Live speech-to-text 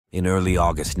In early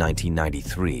August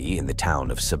 1993, in the town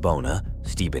of Sabona,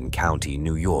 Steuben County,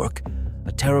 New York,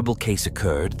 a terrible case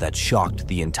occurred that shocked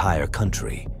the entire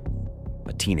country.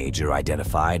 A teenager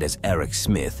identified as Eric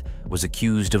Smith was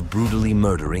accused of brutally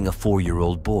murdering a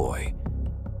 4-year-old boy.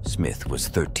 Smith was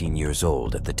 13 years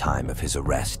old at the time of his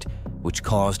arrest, which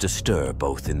caused a stir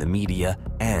both in the media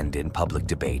and in public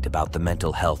debate about the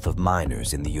mental health of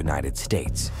minors in the United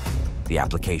States, the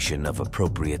application of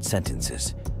appropriate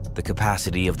sentences, the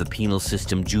capacity of the penal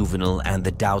system, juvenile, and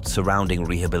the doubts surrounding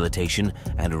rehabilitation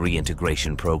and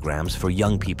reintegration programs for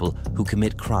young people who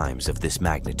commit crimes of this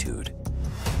magnitude.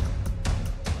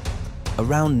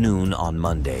 Around noon on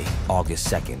Monday, August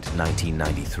 2nd,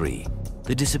 1993,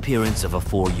 the disappearance of a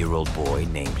 4-year-old boy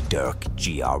named Dirk,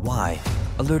 G.R.Y.,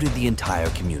 alerted the entire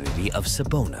community of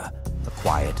Sabona, a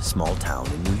quiet, small town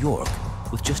in New York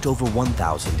with just over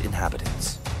 1,000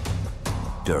 inhabitants.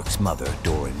 Dirk's mother,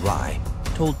 Doreen Rye,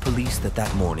 told police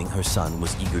that morning her son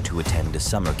was eager to attend a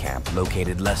summer camp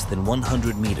located less than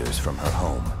 100 meters from her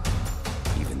home.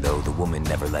 Even though the woman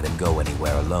never let him go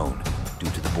anywhere alone,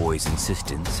 due to the boy's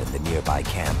insistence and the nearby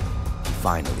camp, he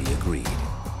finally agreed.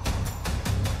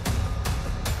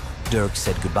 Dirk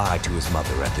said goodbye to his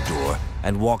mother at the door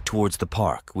and walked towards the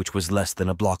park, which was less than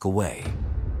a block away.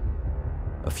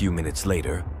 A few minutes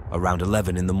later, around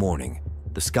 11 in the morning,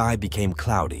 the sky became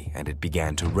cloudy and it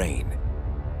began to rain.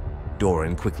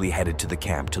 Doreen quickly headed to the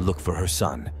camp to look for her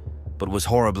son, but was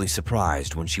horribly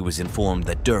surprised when she was informed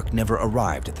that Dirk never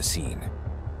arrived at the scene.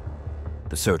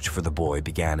 The search for the boy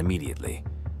began immediately,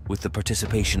 with the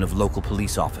participation of local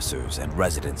police officers and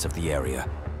residents of the area,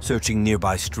 searching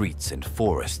nearby streets and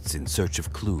forests in search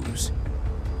of clues.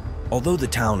 Although the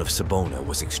town of Sabona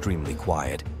was extremely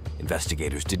quiet,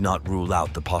 investigators did not rule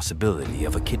out the possibility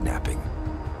of a kidnapping.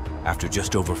 After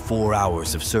just over 4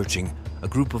 hours of searching, a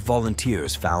group of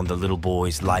volunteers found the little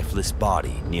boy's lifeless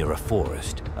body near a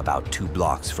forest about 2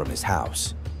 blocks from his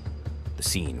house. The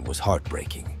scene was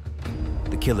heartbreaking.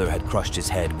 The killer had crushed his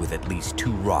head with at least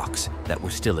 2 rocks that were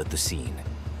still at the scene,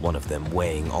 one of them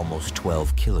weighing almost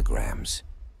 12 kilograms.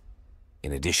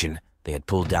 In addition, they had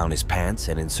pulled down his pants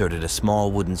and inserted a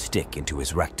small wooden stick into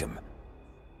his rectum.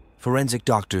 Forensic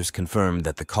doctors confirmed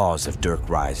that the cause of Dirk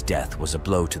Rye's death was a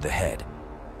blow to the head,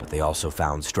 but they also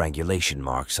found strangulation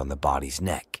marks on the body's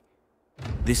neck.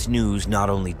 This news not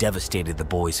only devastated the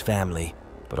boy's family,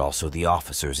 but also the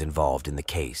officers involved in the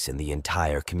case and the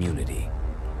entire community.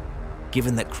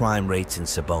 Given that crime rates in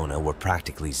Sabona were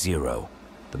practically zero,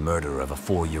 the murder of a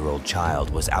 4-year-old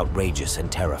child was outrageous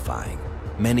and terrifying.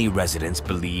 Many residents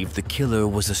believed the killer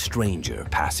was a stranger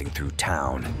passing through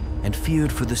town and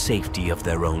feared for the safety of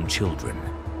their own children.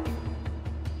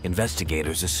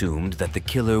 Investigators assumed that the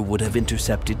killer would have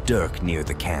intercepted Dirk near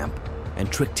the camp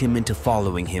and tricked him into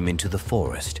following him into the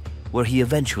forest, where he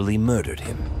eventually murdered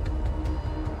him.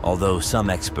 Although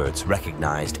some experts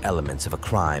recognized elements of a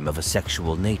crime of a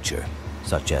sexual nature,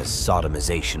 such as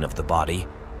sodomization of the body,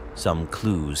 some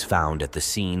clues found at the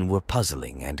scene were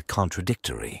puzzling and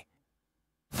contradictory.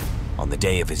 On the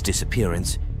day of his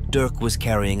disappearance, Dirk was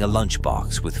carrying a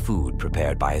lunchbox with food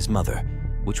prepared by his mother,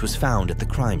 which was found at the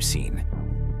crime scene.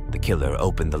 The killer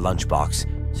opened the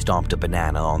lunchbox, stomped a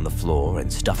banana on the floor,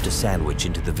 and stuffed a sandwich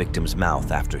into the victim's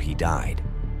mouth after he died.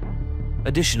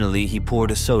 Additionally, he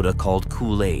poured a soda called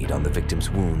Kool-Aid on the victim's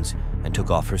wounds and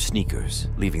took off her sneakers,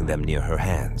 leaving them near her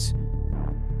hands.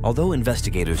 Although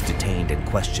investigators detained and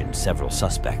questioned several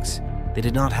suspects, they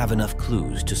did not have enough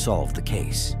clues to solve the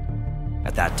case.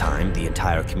 At that time, the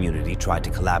entire community tried to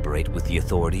collaborate with the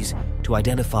authorities to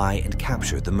identify and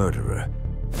capture the murderer.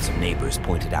 Some neighbors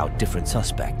pointed out different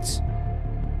suspects.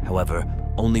 However,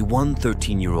 only one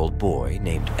 13-year-old boy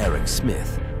named Eric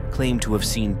Smith claimed to have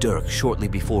seen Dirk shortly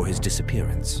before his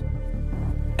disappearance.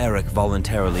 Eric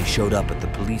voluntarily showed up at the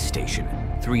police station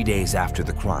 3 days after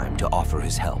the crime to offer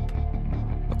his help.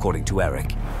 According to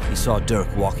Eric, he saw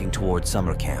Dirk walking toward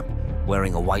summer camp,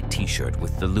 wearing a white t-shirt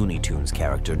with the Looney Tunes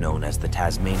character known as the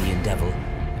Tasmanian Devil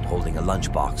and holding a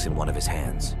lunchbox in one of his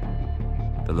hands.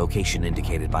 The location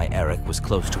indicated by Eric was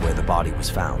close to where the body was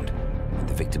found, and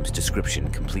the victim's description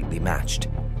completely matched.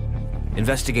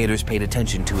 Investigators paid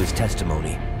attention to his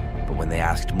testimony, but when they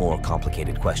asked more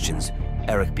complicated questions,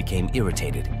 Eric became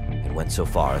irritated and went so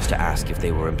far as to ask if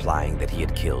they were implying that he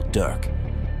had killed Dirk.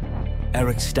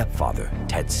 Eric's stepfather,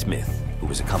 Ted Smith, who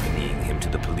was accompanying him to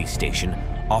the police station,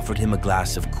 offered him a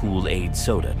glass of Kool-Aid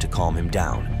soda to calm him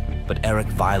down, but Eric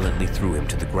violently threw him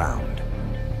to the ground.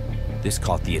 This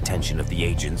caught the attention of the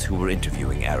agents who were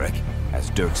interviewing Eric, as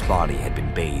Dirk's body had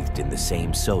been bathed in the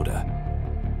same soda.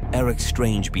 Eric's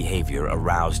strange behavior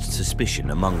aroused suspicion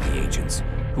among the agents,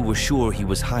 who were sure he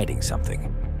was hiding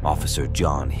something. Officer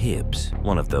John Hibbs,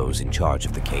 one of those in charge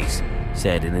of the case,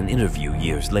 said in an interview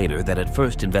years later that at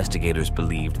first investigators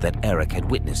believed that Eric had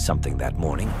witnessed something that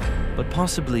morning, but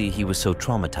possibly he was so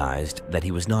traumatized that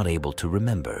he was not able to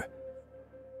remember.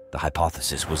 The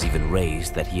hypothesis was even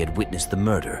raised that he had witnessed the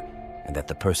murder and that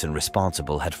the person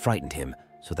responsible had frightened him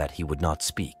so that he would not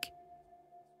speak.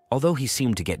 Although he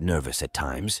seemed to get nervous at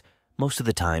times, most of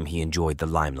the time he enjoyed the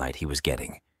limelight he was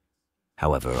getting.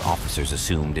 However, officers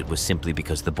assumed it was simply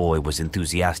because the boy was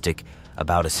enthusiastic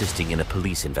about assisting in a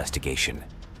police investigation.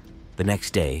 The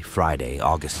next day, Friday,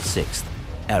 August 6th,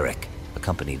 Eric,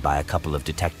 accompanied by a couple of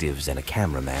detectives and a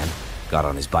cameraman, got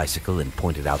on his bicycle and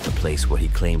pointed out the place where he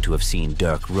claimed to have seen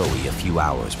Dirk Rowe a few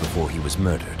hours before he was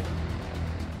murdered.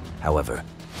 However,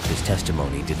 his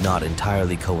testimony did not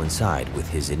entirely coincide with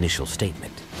his initial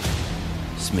statement.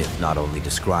 Smith not only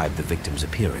described the victim's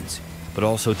appearance, but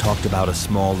also talked about a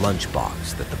small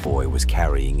lunchbox that the boy was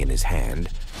carrying in his hand,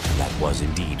 and that was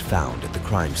indeed found at the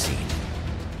crime scene.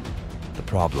 The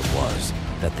problem was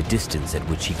that the distance at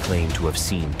which he claimed to have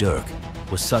seen Dirk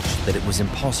was such that it was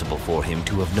impossible for him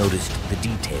to have noticed the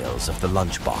details of the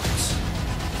lunchbox.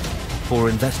 For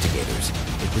investigators,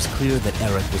 it was clear that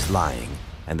Eric was lying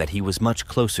and that he was much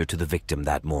closer to the victim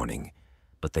that morning,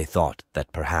 but they thought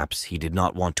that perhaps he did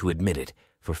not want to admit it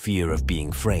for fear of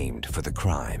being framed for the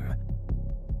crime.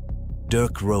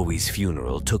 Dirk Rowe's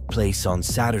funeral took place on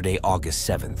Saturday, August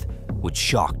 7th, which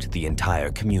shocked the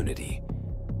entire community.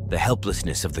 The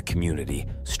helplessness of the community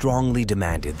strongly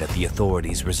demanded that the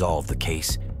authorities resolve the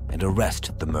case and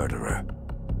arrest the murderer.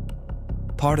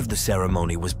 Part of the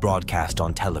ceremony was broadcast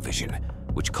on television,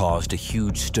 which caused a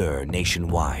huge stir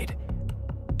nationwide.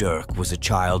 Dirk was a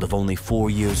child of only 4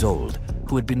 years old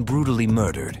who had been brutally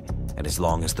murdered, and as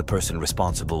long as the person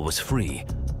responsible was free,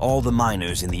 all the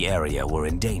minors in the area were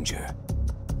in danger.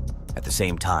 At the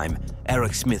same time,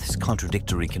 Eric Smith's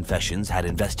contradictory confessions had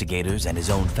investigators and his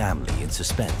own family in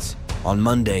suspense. On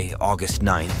Monday, August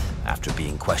 9th, after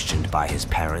being questioned by his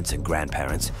parents and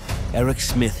grandparents, Eric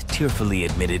Smith tearfully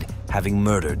admitted having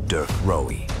murdered Dirk Rowe.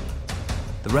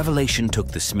 The revelation took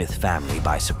the Smith family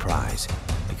by surprise,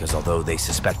 because although they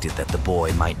suspected that the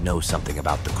boy might know something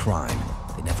about the crime,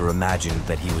 they never imagined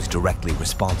that he was directly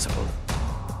responsible.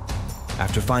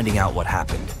 After finding out what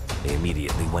happened, they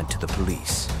immediately went to the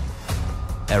police.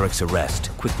 Eric's arrest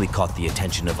quickly caught the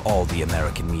attention of all the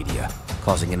American media,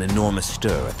 causing an enormous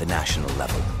stir at the national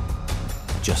level.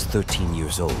 At just 13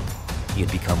 years old, he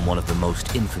had become one of the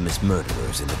most infamous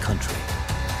murderers in the country.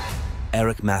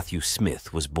 Eric Matthew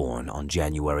Smith was born on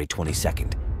January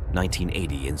 22nd,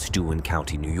 1980 in Steuben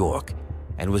County, New York,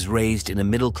 and was raised in a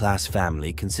middle-class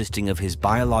family consisting of his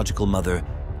biological mother,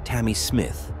 Tammy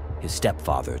Smith, his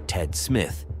stepfather, Ted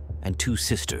Smith, and 2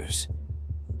 sisters.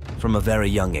 From a very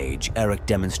young age, Eric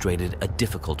demonstrated a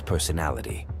difficult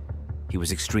personality. He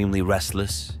was extremely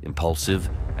restless, impulsive,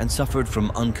 and suffered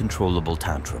from uncontrollable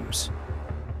tantrums.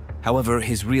 However,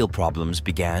 his real problems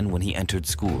began when he entered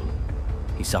school.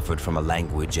 He suffered from a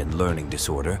language and learning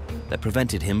disorder that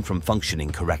prevented him from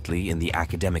functioning correctly in the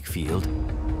academic field.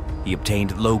 He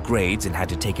obtained low grades and had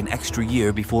to take an extra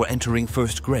year before entering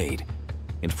 1st grade.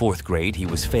 In 4th grade, he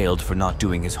was failed for not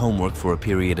doing his homework for a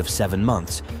period of 7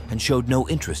 months and showed no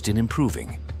interest in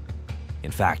improving. In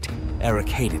fact, Eric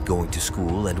hated going to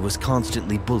school and was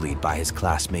constantly bullied by his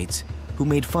classmates, who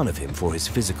made fun of him for his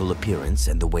physical appearance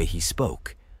and the way he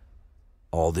spoke.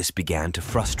 All this began to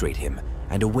frustrate him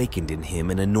and awakened in him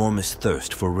an enormous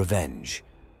thirst for revenge.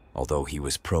 Although he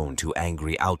was prone to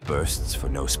angry outbursts for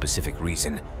no specific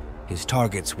reason, his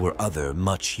targets were other,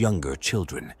 much younger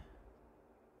children.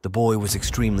 The boy was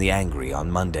extremely angry on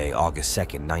Monday, August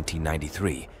 2nd,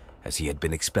 1993, as he had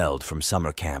been expelled from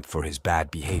summer camp for his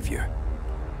bad behavior.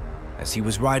 As he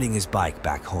was riding his bike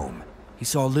back home, he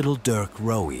saw little Dirk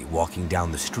Rowe walking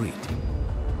down the street.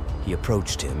 He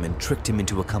approached him and tricked him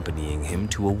into accompanying him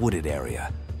to a wooded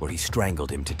area, where he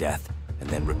strangled him to death and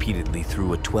then repeatedly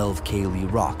threw a 12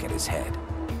 kg rock at his head.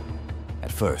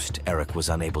 At first, Eric was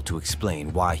unable to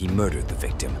explain why he murdered the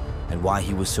victim and why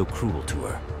he was so cruel to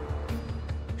her.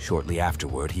 Shortly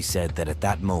afterward, he said that at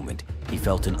that moment, he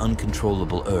felt an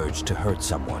uncontrollable urge to hurt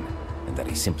someone and that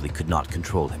he simply could not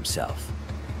control himself.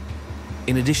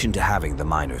 In addition to having the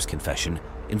minor's confession,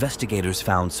 investigators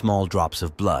found small drops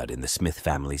of blood in the Smith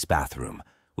family's bathroom,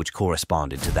 which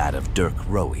corresponded to that of Dirk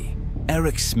Rowe.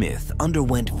 Eric Smith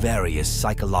underwent various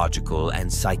psychological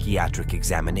and psychiatric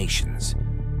examinations.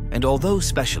 And although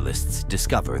specialists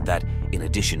discovered that, in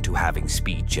addition to having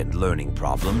speech and learning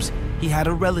problems, he had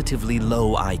a relatively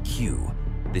low IQ,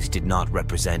 this did not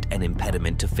represent an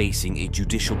impediment to facing a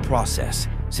judicial process,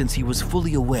 since he was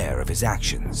fully aware of his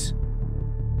actions.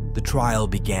 The trial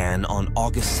began on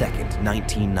August 2nd,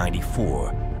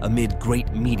 1994, amid great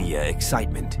media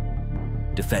excitement.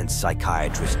 Defense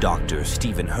psychiatrist Dr.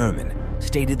 Steuben County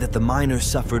stated that the minor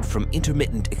suffered from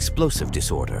intermittent explosive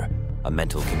disorder, a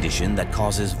mental condition that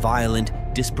causes violent,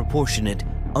 disproportionate,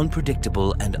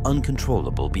 unpredictable, and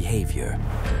uncontrollable behavior.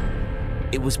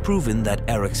 It was proven that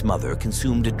Eric's mother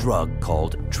consumed a drug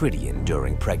called Tridion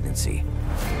during pregnancy,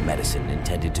 a medicine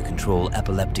intended to control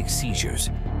epileptic seizures,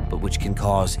 but which can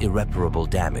cause irreparable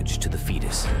damage to the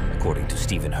fetus, according to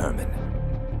Steuben County.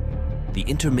 The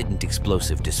intermittent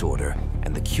explosive disorder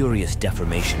and the curious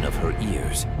deformation of her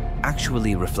ears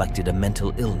actually reflected a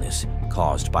mental illness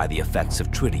caused by the effects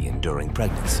of Tridion during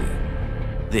pregnancy.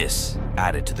 This,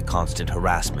 added to the constant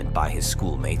harassment by his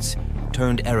schoolmates,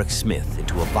 turned Eric Smith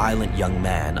into a violent young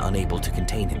man unable to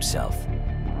contain himself.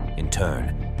 In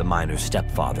turn, the minor's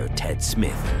stepfather, Ted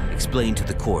Smith, explained to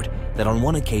the court that on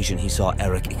one occasion he saw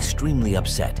Eric extremely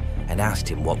upset and asked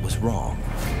him what was wrong.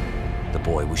 The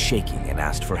boy was shaking and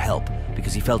asked for help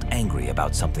because he felt angry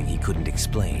about something he couldn't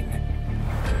explain.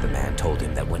 The man told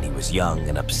him that when he was young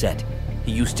and upset,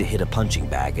 he used to hit a punching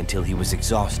bag until he was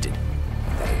exhausted,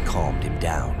 and that it calmed him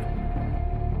down.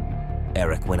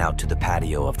 Eric went out to the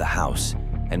patio of the house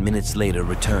and minutes later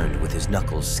returned with his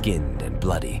knuckles skinned and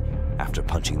bloody after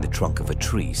punching the trunk of a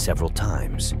tree several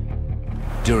times.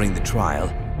 During the trial,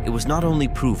 it was not only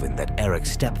proven that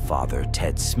Eric's stepfather,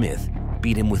 Ted Smith,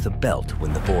 beat him with a belt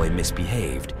when the boy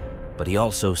misbehaved, but he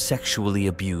also sexually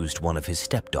abused one of his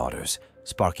stepdaughters,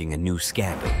 sparking a new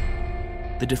scandal.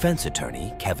 The defense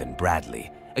attorney, Kevin Bradley,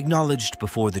 acknowledged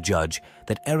before the judge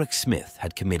that Eric Smith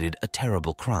had committed a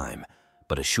terrible crime,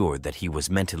 but assured that he was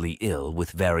mentally ill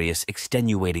with various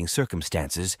extenuating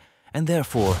circumstances and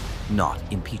therefore not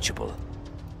impeachable.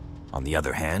 On the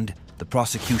other hand, the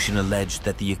prosecution alleged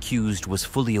that the accused was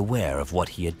fully aware of what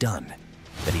he had done,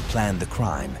 that he planned the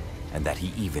crime, and that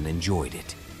he even enjoyed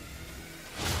it.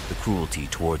 The cruelty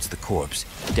towards the corpse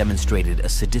demonstrated a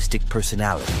sadistic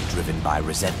personality driven by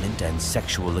resentment and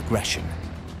sexual aggression.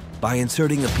 By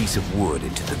inserting a piece of wood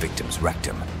into the victim's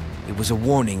rectum, it was a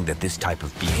warning that this type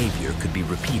of behavior could be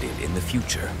repeated in the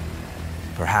future.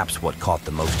 Perhaps what caught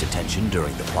the most attention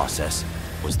during the process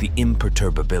was the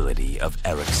imperturbability of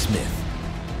Eric Smith.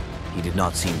 He did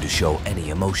not seem to show any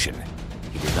emotion.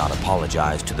 He did not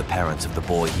apologize to the parents of the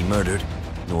boy he murdered,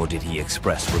 nor did he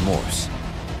express remorse.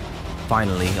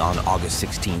 Finally, on August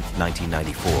 16,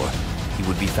 1994, he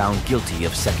would be found guilty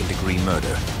of second-degree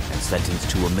murder and sentenced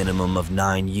to a minimum of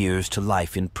 9 years to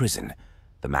life in prison,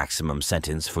 the maximum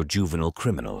sentence for juvenile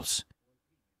criminals.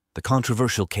 The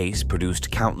controversial case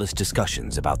produced countless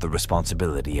discussions about the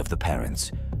responsibility of the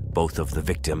parents, both of the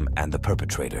victim and the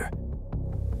perpetrator.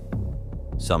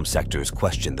 Some sectors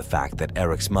questioned the fact that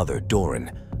Eric's mother,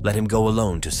 Doran, let him go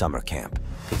alone to summer camp,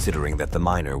 considering that the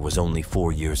minor was only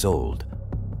 4 years old.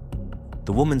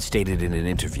 The woman stated in an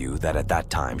interview that at that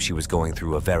time she was going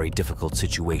through a very difficult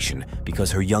situation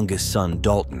because her youngest son,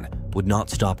 Dalton, would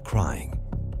not stop crying.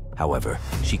 However,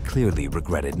 she clearly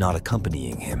regretted not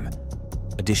accompanying him.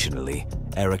 Additionally,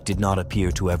 Eric did not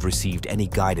appear to have received any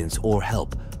guidance or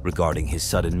help regarding his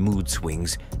sudden mood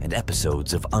swings and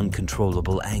episodes of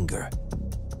uncontrollable anger.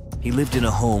 He lived in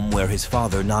a home where his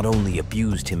father not only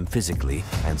abused him physically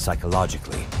and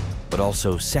psychologically, but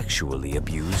also sexually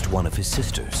abused one of his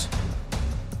sisters.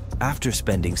 After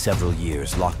spending several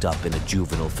years locked up in a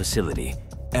juvenile facility,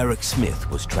 Eric Smith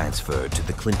was transferred to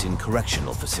the Clinton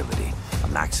Correctional Facility, a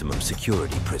maximum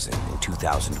security prison, in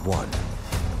 2001.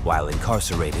 While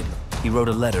incarcerated, he wrote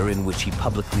a letter in which he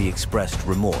publicly expressed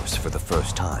remorse for the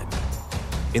first time.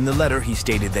 In the letter, he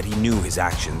stated that he knew his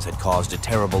actions had caused a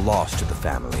terrible loss to the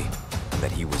family, and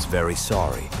that he was very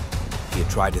sorry. He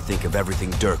had tried to think of everything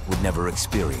Dirk would never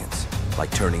experience, like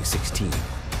turning 16,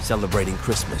 celebrating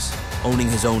Christmas, owning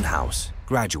his own house,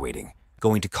 graduating,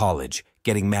 going to college,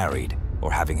 getting married,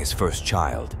 or having his first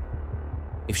child.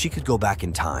 If she could go back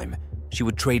in time, she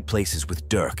would trade places with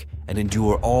Dirk and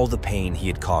endure all the pain he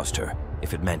had caused her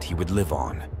if it meant he would live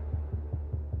on.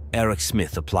 Eric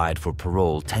Smith applied for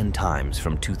parole 10 times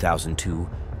from 2002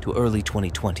 to early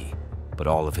 2020, but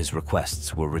all of his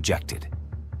requests were rejected.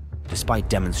 Despite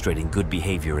demonstrating good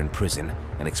behavior in prison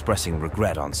and expressing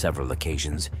regret on several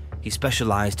occasions, he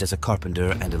specialized as a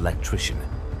carpenter and electrician,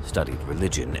 studied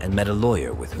religion, and met a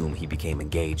lawyer with whom he became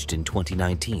engaged in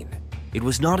 2019. It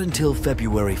was not until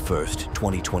February 1st,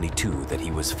 2022 that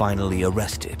he was finally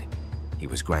arrested. He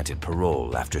was granted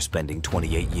parole after spending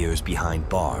 28 years behind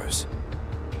bars.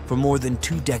 For more than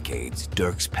 2 decades,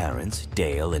 Dirk's parents,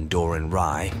 Dale and Doran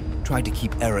Rye, tried to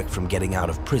keep Eric from getting out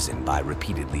of prison by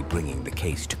repeatedly bringing the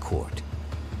case to court.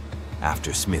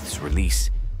 After Smith's release,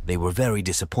 they were very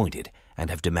disappointed and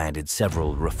have demanded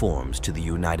several reforms to the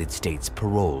United States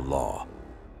parole law.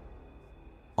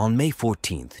 On May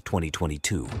 14,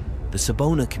 2022, the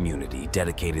Sabona community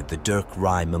dedicated the Dirk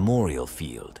Rye Memorial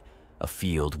Field, a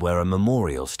field where a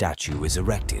memorial statue is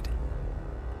erected.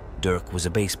 Dirk was a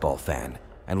baseball fan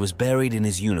and was buried in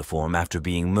his uniform after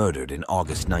being murdered in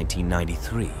August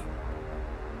 1993.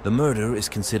 The murder is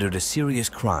considered a serious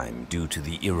crime due to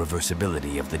the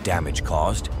irreversibility of the damage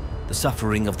caused, the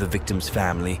suffering of the victim's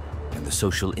family, and the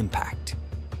social impact.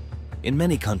 In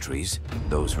many countries,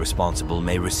 those responsible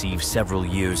may receive several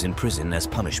years in prison as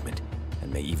punishment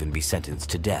and may even be sentenced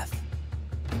to death.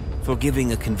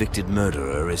 Forgiving a convicted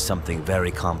murderer is something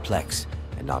very complex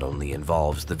and not only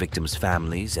involves the victims'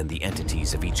 families and the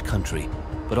entities of each country,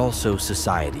 but also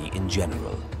society in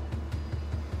general.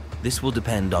 This will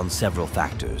depend on several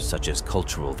factors such as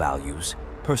cultural values,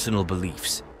 personal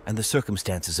beliefs, and the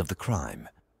circumstances of the crime.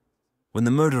 When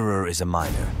the murderer is a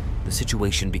minor, the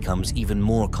situation becomes even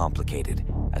more complicated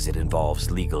as it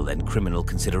involves legal and criminal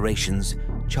considerations,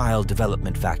 child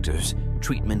development factors,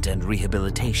 treatment and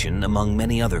rehabilitation, among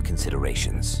many other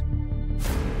considerations.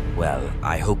 Well,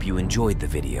 I hope you enjoyed the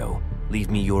video. Leave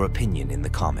me your opinion in the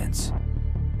comments.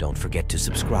 Don't forget to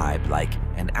subscribe, like,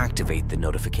 and activate the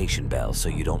notification bell so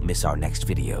you don't miss our next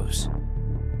videos.